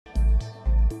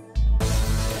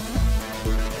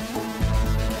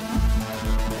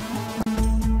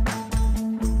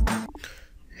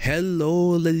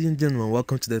Hello, ladies and gentlemen,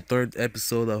 welcome to the third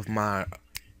episode of my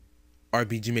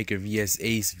RPG Maker vs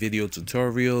Ace video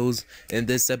tutorials. In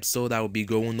this episode, I will be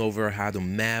going over how to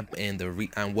map and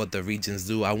what the regions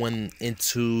do. I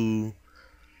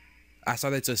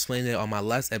started to explain it on my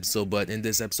last episode, but in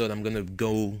this episode, I'm gonna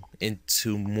go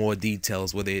into more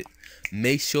details with it.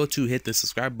 Make sure to hit the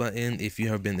subscribe button if you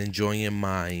have been enjoying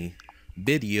my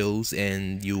videos,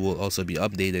 and you will also be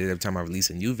updated every time I release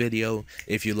a new video.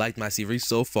 If you liked my series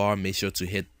so far, make sure to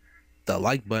hit the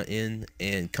like button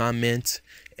and comment,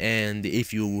 and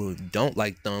if you don't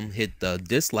like them, hit the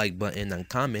dislike button and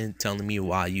comment telling me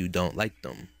why you don't like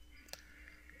them.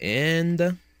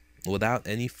 And without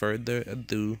any further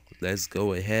ado, let's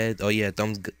go ahead. Oh yeah,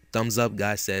 thumbs up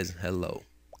guy says hello.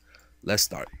 Let's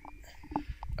start.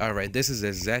 All right, this is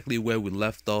exactly where we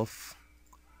left off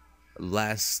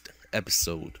last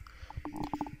episode.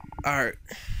 All right,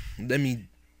 let me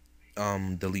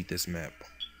delete this map.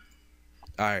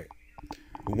 All right,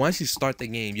 once you start the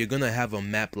game, you're gonna have a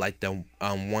map like the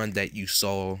one that you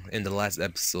saw in the last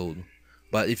episode.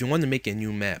 But if you want to make a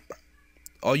new map,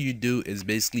 all you do is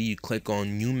basically you click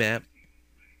on new map.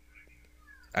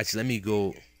 Actually, let me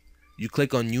go. You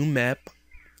click on new map,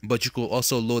 but you could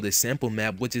also load a sample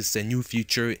map, which is a new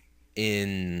feature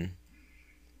in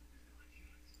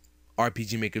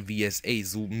RPG Maker vs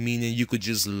Ace, meaning you could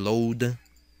just load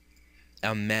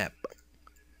a map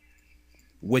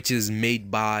which is made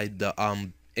by the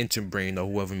Interbrain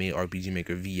or whoever made RPG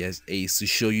Maker vs Ace to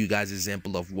show you guys an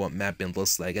example of what mapping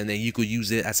looks like, and then you could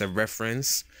use it as a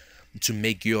reference to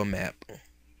make your map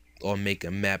or make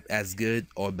a map as good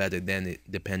or better than it,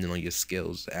 depending on your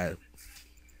skills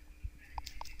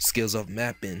of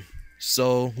mapping.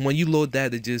 So when you load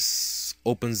that, it just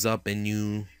opens up a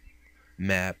new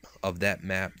map of that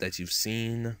map that you've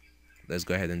seen. Let's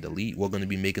go ahead and delete. We're going to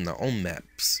be making our own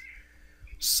maps,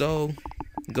 so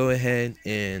go ahead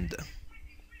and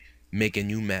make a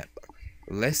new map.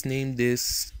 Let's name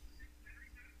this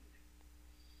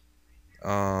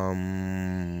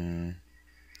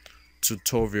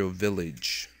Tutorial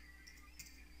Village.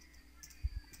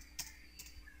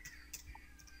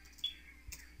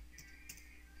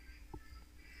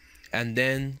 And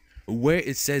then where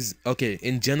it says, okay,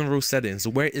 in general settings,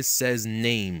 where it says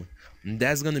name,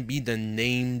 that's gonna be the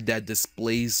name that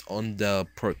displays on the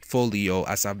portfolio,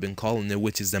 as I've been calling it,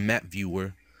 which is the map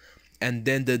viewer. And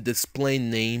then the display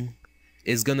name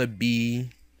is gonna be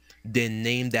the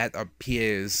name that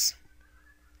appears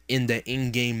in the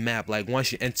in-game map. Like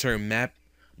once you enter a map,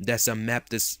 that's a map,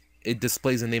 it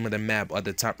displays the name of the map at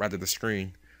the top right of the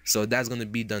screen. So that's going to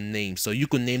be the name. So you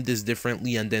could name this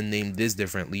differently and then name this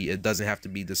differently. It doesn't have to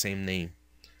be the same name.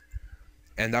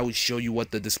 And I will show you what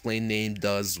the display name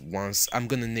does once. I'm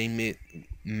going to name it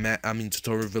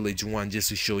Tutorial Village 1, just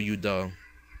to show you the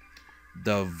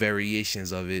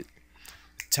variations of it.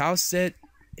 Tile set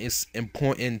is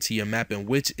important to your mapping,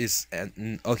 which is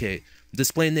okay.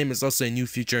 Display name is also a new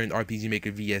feature in RPG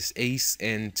Maker vs Ace,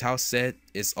 and tile set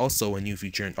is also a new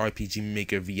feature in RPG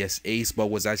Maker vs Ace, but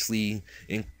was actually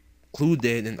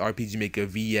included in RPG Maker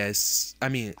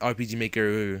RPG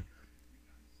Maker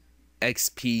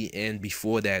XP and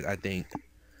before that, I think.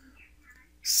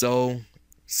 So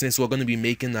since we're going to be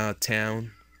making our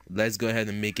town, let's go ahead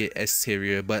and make it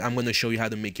exterior, but I'm going to show you how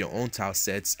to make your own tile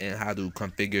sets and how to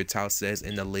configure tile sets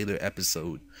in a later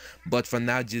episode. But for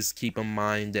now, just keep in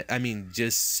mind that,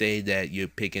 just say that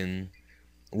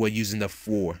we're using the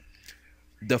 4.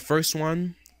 The first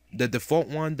one, the default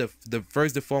one, the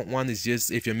first default one is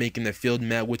just if you're making a field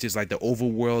map, which is like the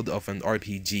overworld of an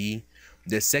RPG.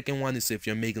 The second one is if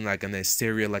you're making like an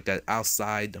exterior, like an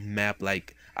outside map,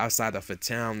 like outside of a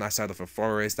town, outside of a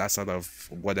forest, outside of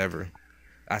whatever,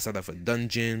 outside of a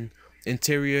dungeon.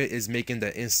 Interior is making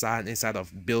the inside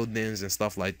of buildings and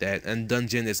stuff like that, and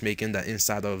dungeon is making the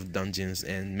inside of dungeons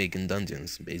and making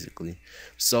dungeons, basically.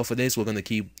 So for this, we're gonna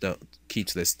keep to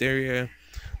the exterior.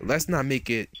 Let's not make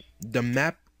it the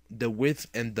map. The width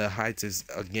and the height is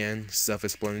again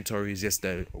self-explanatory. It's just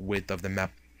the width of the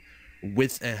map,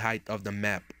 width and height of the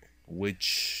map,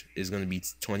 which is gonna be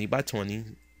 20 by 20.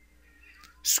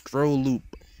 Scroll loop.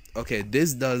 Okay,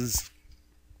 this does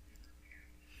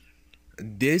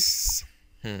this.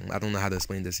 I don't know how to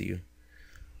explain this to you.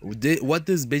 What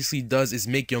this basically does is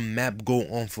make your map go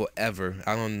on forever.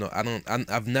 I don't know.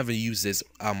 I've never used this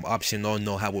option or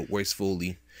know how it works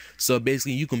fully. So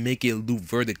basically, you can make it loop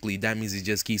vertically. That means it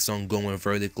just keeps on going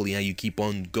vertically, and you keep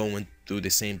on going through the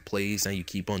same place, and you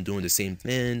keep on doing the same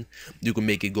thing. You can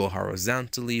make it go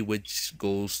horizontally, which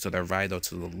goes to the right or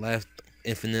to the left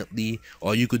infinitely,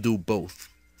 or you could do both.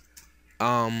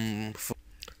 For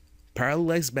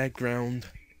Parallelized Background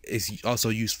is also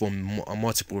used for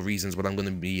multiple reasons, but I'm going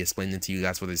to be explaining to you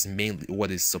guys what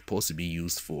it's supposed to be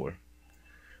used for.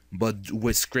 But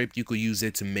with script, you could use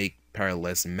it to make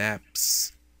parallel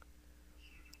maps.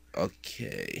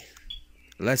 Okay,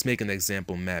 let's make an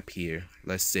example map here.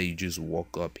 Let's say you just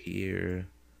walk up here,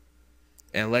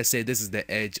 and let's say this is the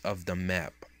edge of the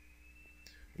map.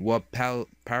 What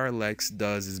Parallax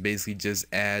does is basically just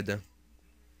add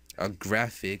a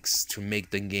graphics to make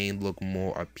the game look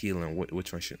more appealing.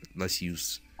 Which one should let's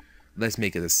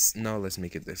make it let's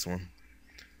make it this one.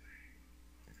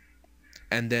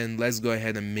 And then let's go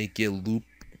ahead and make it loop.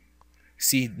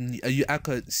 See, I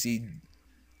could see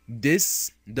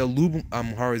this, the loop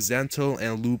horizontal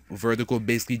and loop vertical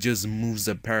basically just moves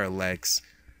the parallax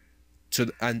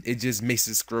and it just makes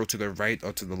it scroll to the right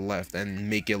or to the left and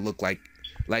make it look like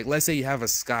let's say you have a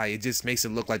sky, it just makes it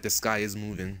look like the sky is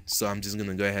moving. So I'm just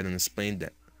gonna go ahead and explain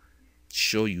that,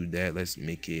 show you that. Let's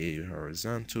make it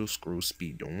horizontal, scroll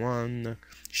speed to 1,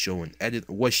 show and edit.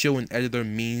 What show and editor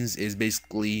means is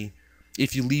basically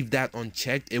if you leave that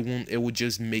unchecked, it will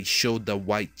just show the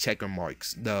white checker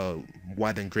marks, the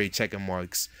white and gray checker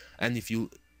marks. And if you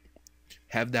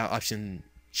have that option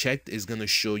checked, it's gonna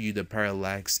show you the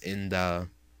parallax in the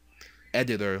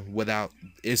editor without,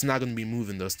 it's not gonna be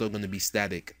moving though, it's still gonna be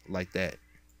static like that.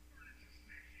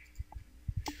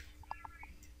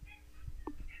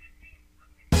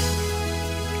 Go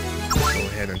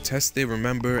ahead and test it.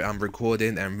 Remember, I'm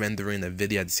recording and rendering a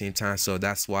video at the same time, so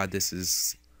that's why this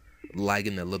is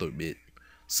lagging a little bit.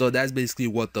 So that's basically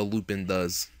what the looping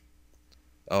does.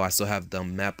 Oh, I still have the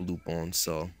map loop on,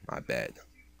 so my bad.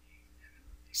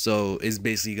 So it's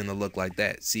basically gonna look like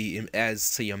that. See, it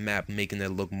adds to your map, making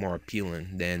it look more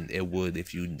appealing than it would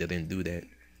if you didn't do that.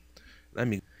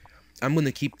 I'm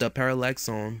gonna keep the parallax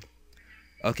on.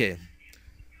 Okay,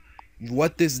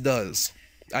 what this does,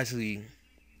 actually,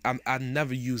 I've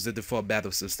never used the default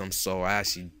battle system, so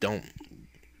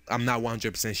I'm not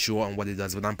 100% sure on what it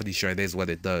does, but I'm pretty sure it is what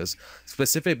it does.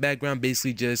 Specific background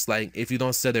basically just like if you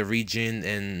don't set a region,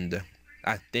 and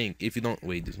I think if you don't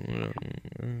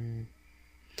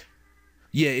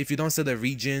if you don't set a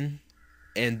region,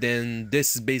 and then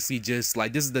this is basically just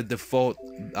like this is the default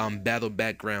battle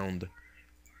background.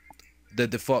 The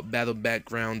default battle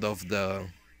background of the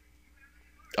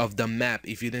map.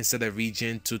 If you didn't set a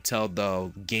region to tell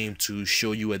the game to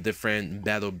show you a different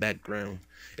battle background,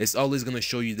 it's always gonna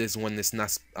show you this when it's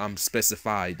not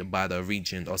specified by the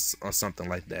region or something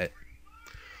like that.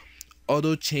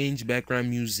 Auto change background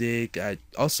music. I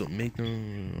also make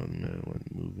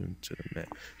moving to the map.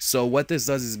 So what this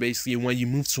does is basically when you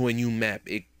move to a new map,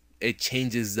 it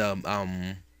changes the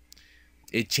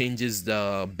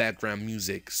background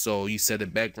music. So you set the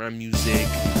background music,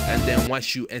 and then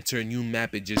once you enter a new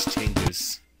map, it just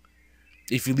changes.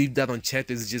 If you leave that unchecked,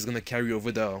 it's just gonna carry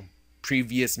over the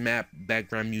previous map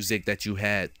background music that you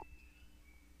had.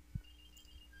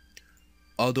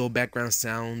 Although background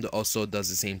sound also does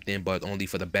the same thing, but only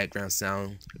for the background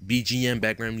sound. BGM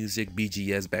background music,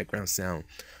 BGS background sound.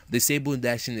 Disable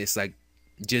dashing is like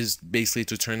just basically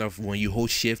to turn off. When you hold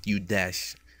shift, you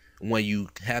dash. When you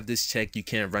have this checked, you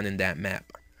can't run in that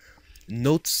map.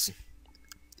 Notes,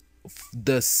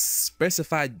 the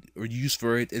specified use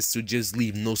for it is to just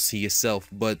leave notes to yourself,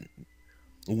 but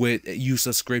with use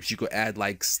of scripts you could add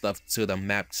like stuff to the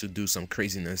map to do some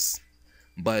craziness.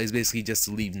 But it's basically just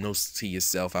to leave notes to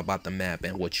yourself about the map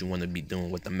and what you want to be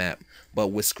doing with the map. But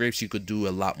with scripts you could do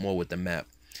a lot more with the map.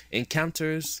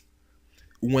 Encounters,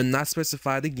 when not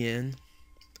specified again,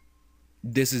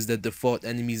 this is the default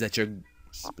enemies that you're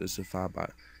specified by.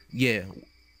 Yeah,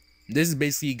 this is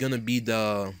basically gonna be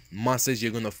the monsters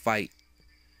you're gonna fight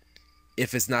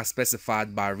if it's not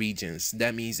specified by regions.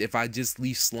 That means if I just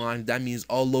leave slime, that means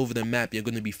all over the map you're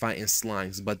gonna be fighting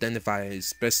slimes. But then if I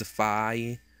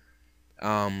specify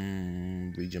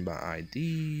region by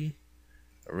ID,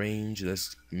 range,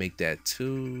 let's make that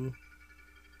 2,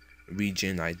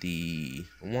 region ID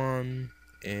 1,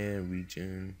 and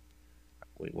region,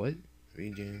 wait, what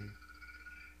region?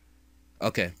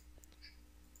 Okay,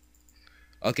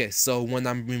 so when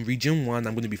I'm in region 1,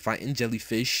 I'm going to be fighting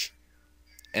jellyfish,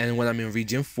 and when I'm in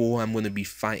region 4, I'm going to be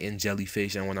fighting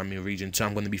jellyfish, and when I'm in region 2,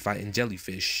 I'm going to be fighting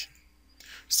jellyfish.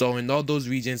 So in all those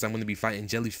regions, I'm going to be fighting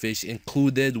jellyfish,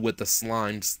 included with the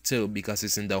slimes too, because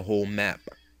it's in the whole map.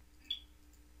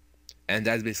 And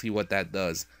that's basically what that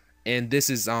does. And this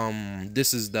is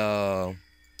the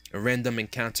random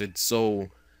encounter. So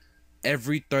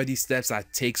every 30 steps I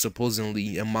take,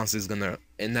 supposedly a monster is gonna,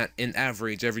 in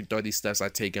average, every 30 steps I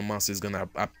take, a monster is gonna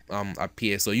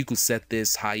appear. So you could set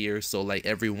this higher, so like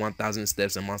every 1,000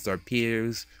 steps a monster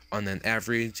appears on an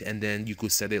average, and then you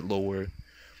could set it lower.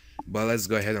 But let's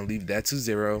go ahead and leave that to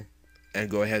 0 and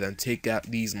go ahead and take out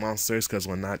these monsters because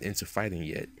we're not into fighting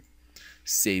yet.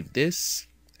 Save this,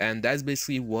 and that's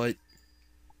basically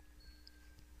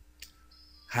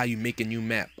how you make a new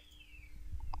map.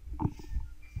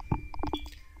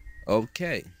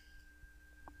 Okay.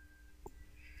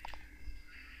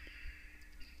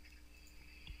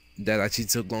 That actually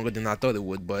took longer than I thought it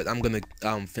would, but I'm gonna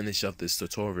finish up this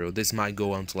tutorial. This might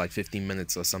go on to like 15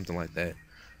 minutes or something like that.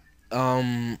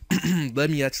 Let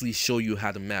me actually show you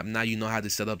how to map. Now you know how to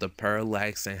set up the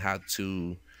parallax and how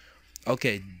to.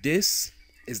 Okay, this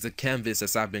is the canvas,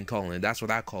 as I've been calling it. That's what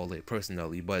I call it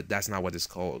personally, but that's not what it's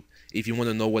called. If you want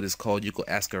to know what it's called, you could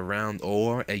ask around,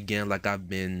 or again, like I've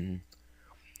been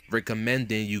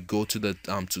recommending, you go to the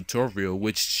tutorial,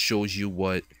 which shows you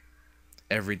what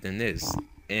everything is.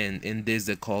 And in this,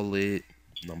 they call it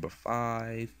number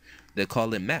 5. They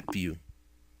call it map view.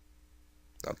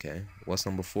 Okay, what's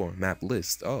number 4? Map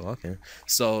list. Oh, okay.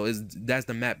 So that's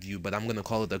the map view, but I'm gonna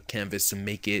call it a canvas to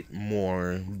make it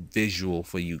more visual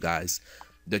for you guys.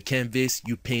 The canvas,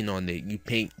 you paint on it. You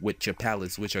paint with your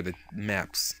palettes, which are the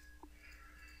maps.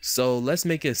 So let's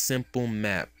make a simple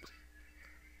map.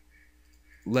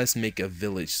 Let's make a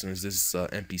village, since this is an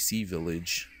NPC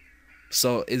village.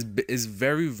 So it's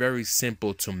very, very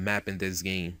simple to map in this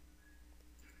game.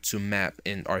 To map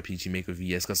in RPG Maker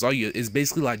VS, because it's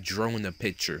basically like drawing a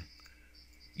picture.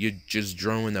 You're just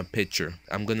drawing a picture.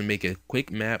 I'm gonna make a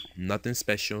quick map, nothing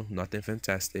special, nothing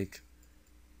fantastic.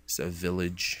 It's a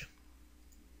village.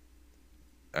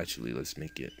 Actually, let's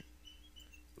make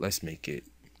it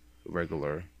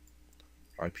regular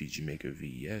RPG Maker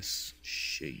VS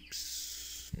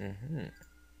shapes.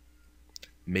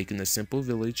 Making a simple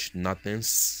village, nothing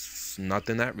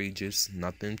outrageous,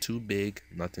 nothing too big,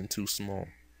 nothing too small.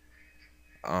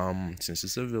 Since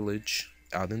it's a village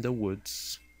out in the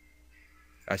woods.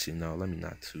 Actually, no, let me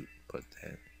not put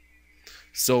that.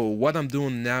 So what I'm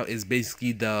doing now is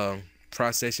basically the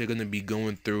process you're gonna be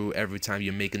going through every time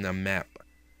you're making a map.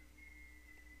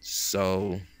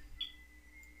 So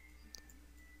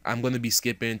I'm gonna be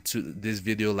skipping to this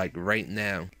video like right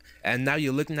now. And now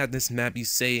you're looking at this map, you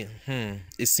say,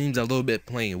 it seems a little bit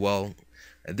plain. Well,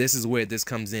 this is where this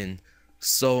comes in.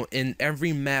 So in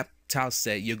every map tile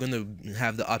set, you're gonna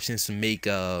have the options to make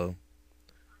A,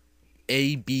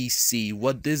 B, C.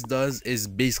 What this does is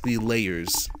basically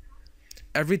layers.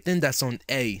 Everything that's on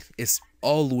A is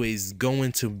always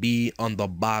going to be on the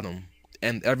bottom,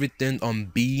 and everything on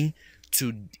B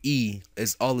to E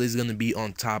is always gonna be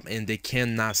on top, and they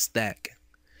cannot stack.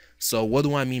 So what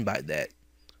do I mean by that?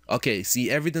 Okay, see,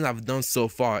 everything I've done so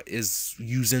far is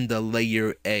using the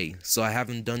layer A. So I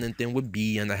haven't done anything with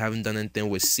B, and I haven't done anything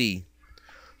with C.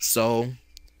 So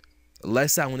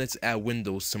let's say I wanted to add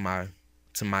windows to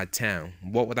my town.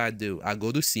 What would I do? I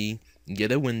go to C,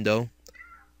 get a window,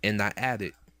 and I add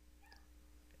it.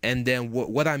 And then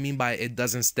what I mean by it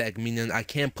doesn't stack, meaning I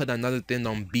can't put another thing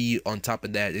on B on top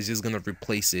of that. It's just gonna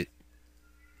replace it.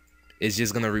 It's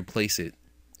just gonna replace it.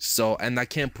 So, and I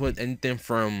can't put anything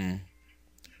from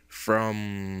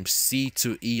C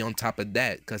to E on top of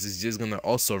that, because it's just gonna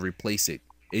also replace it.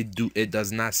 It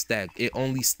does not stack. It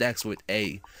only stacks with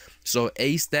A. So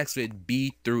A stacks with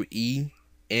B through E,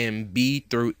 and B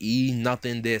through E,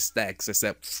 nothing there stacks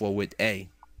except for with A.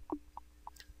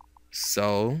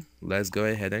 So let's go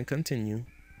ahead and continue.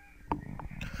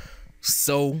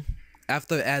 So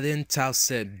after adding tile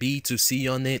set B to C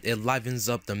on it, it livens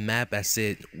up the map as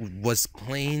it was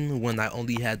plain when I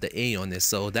only had the A on it.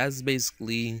 So that's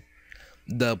basically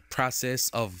the process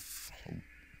of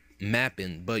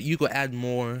mapping. But you could add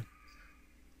more.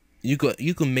 You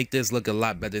could make this look a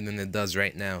lot better than it does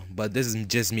right now. But this is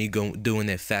just me doing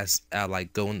it fast. Oh my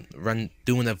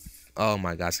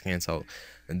gosh, I can't talk.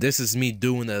 This is me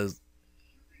doing a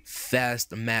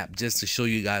fast map just to show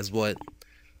you guys what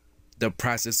the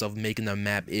process of making a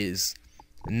map is.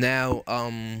 Now,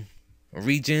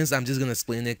 regions, I'm just gonna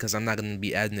explain it because I'm not gonna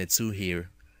be adding it to here,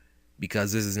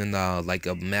 because this isn't like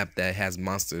a map that has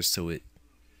monsters to it.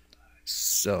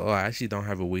 So I actually don't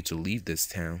have a way to leave this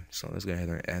town, so let's go ahead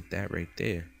and add that right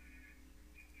there.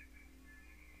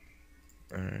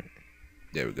 Alright,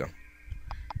 there we go.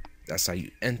 That's how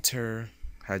you enter.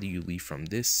 How do you leave from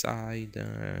this side?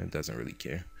 Doesn't really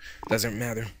care. Doesn't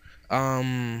matter.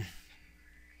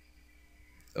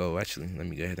 Oh, actually, let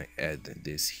me go ahead and add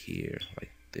this here,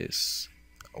 like this.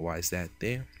 Why is that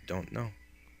there? Don't know.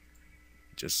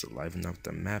 Just to liven up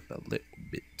the map a little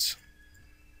bit.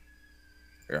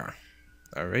 Yeah.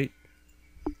 Alright.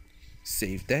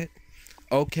 Save that.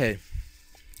 Okay.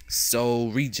 So,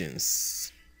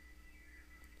 regions.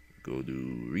 Go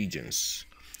to regions.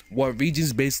 What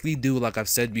regions basically do, like I've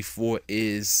said before,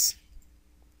 is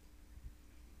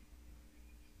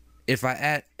if I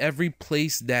add every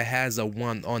place that has a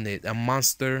 1 on it, a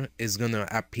monster is gonna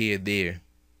appear there.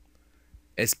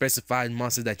 A specified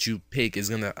monster that you pick is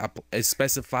gonna, a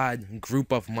specified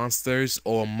group of monsters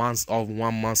or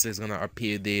one monster is gonna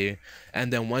appear there.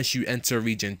 And then once you enter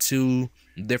region 2,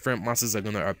 different monsters are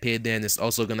gonna appear there, and it's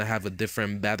also gonna have a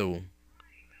different battle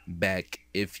back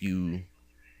if you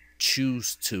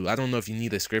choose to. I don't know if you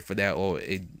need a script for that or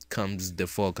it comes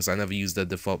default, because I never used the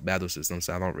default battle system,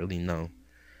 so I don't really know.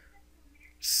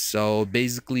 So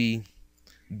basically,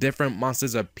 different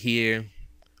monsters appear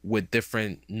with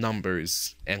different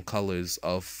numbers and colors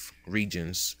of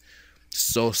regions.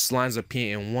 So slimes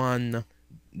appear in 1,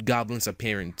 goblins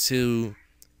appear in 2,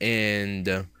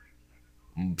 and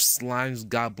slimes,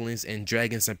 goblins, and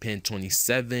dragons appear in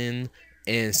 27,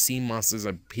 and sea monsters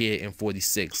appear in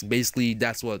 46. Basically,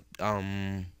 that's what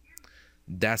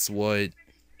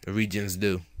regions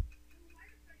do.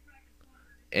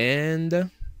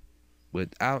 And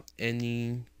without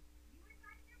any,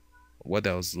 what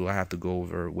else do I have to go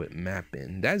over with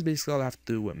mapping? That's basically all I have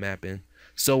to do with mapping.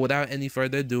 So without any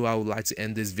further ado, I would like to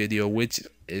end this video, which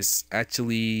is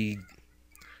actually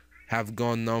have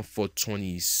gone on for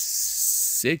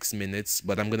 26 minutes,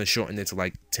 but I'm gonna shorten it to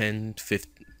like 10 to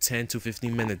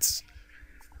 15 minutes.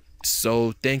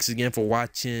 So thanks again for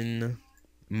watching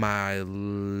my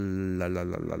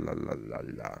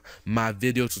my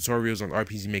video tutorials on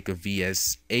RPG Maker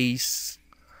vs Ace.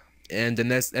 And the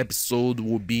next episode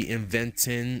will be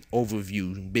inventing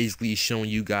overview, basically showing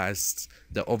you guys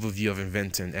the overview of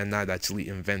inventing and not actually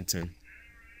inventing.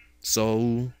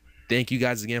 So thank you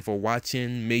guys again for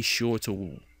watching. Make sure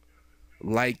to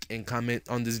like and comment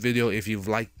on this video if you've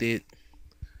liked it.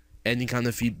 Any kind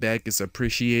of feedback is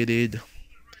appreciated.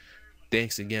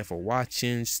 Thanks again for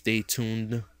watching. Stay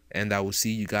tuned, and I will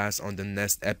see you guys on the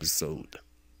next episode.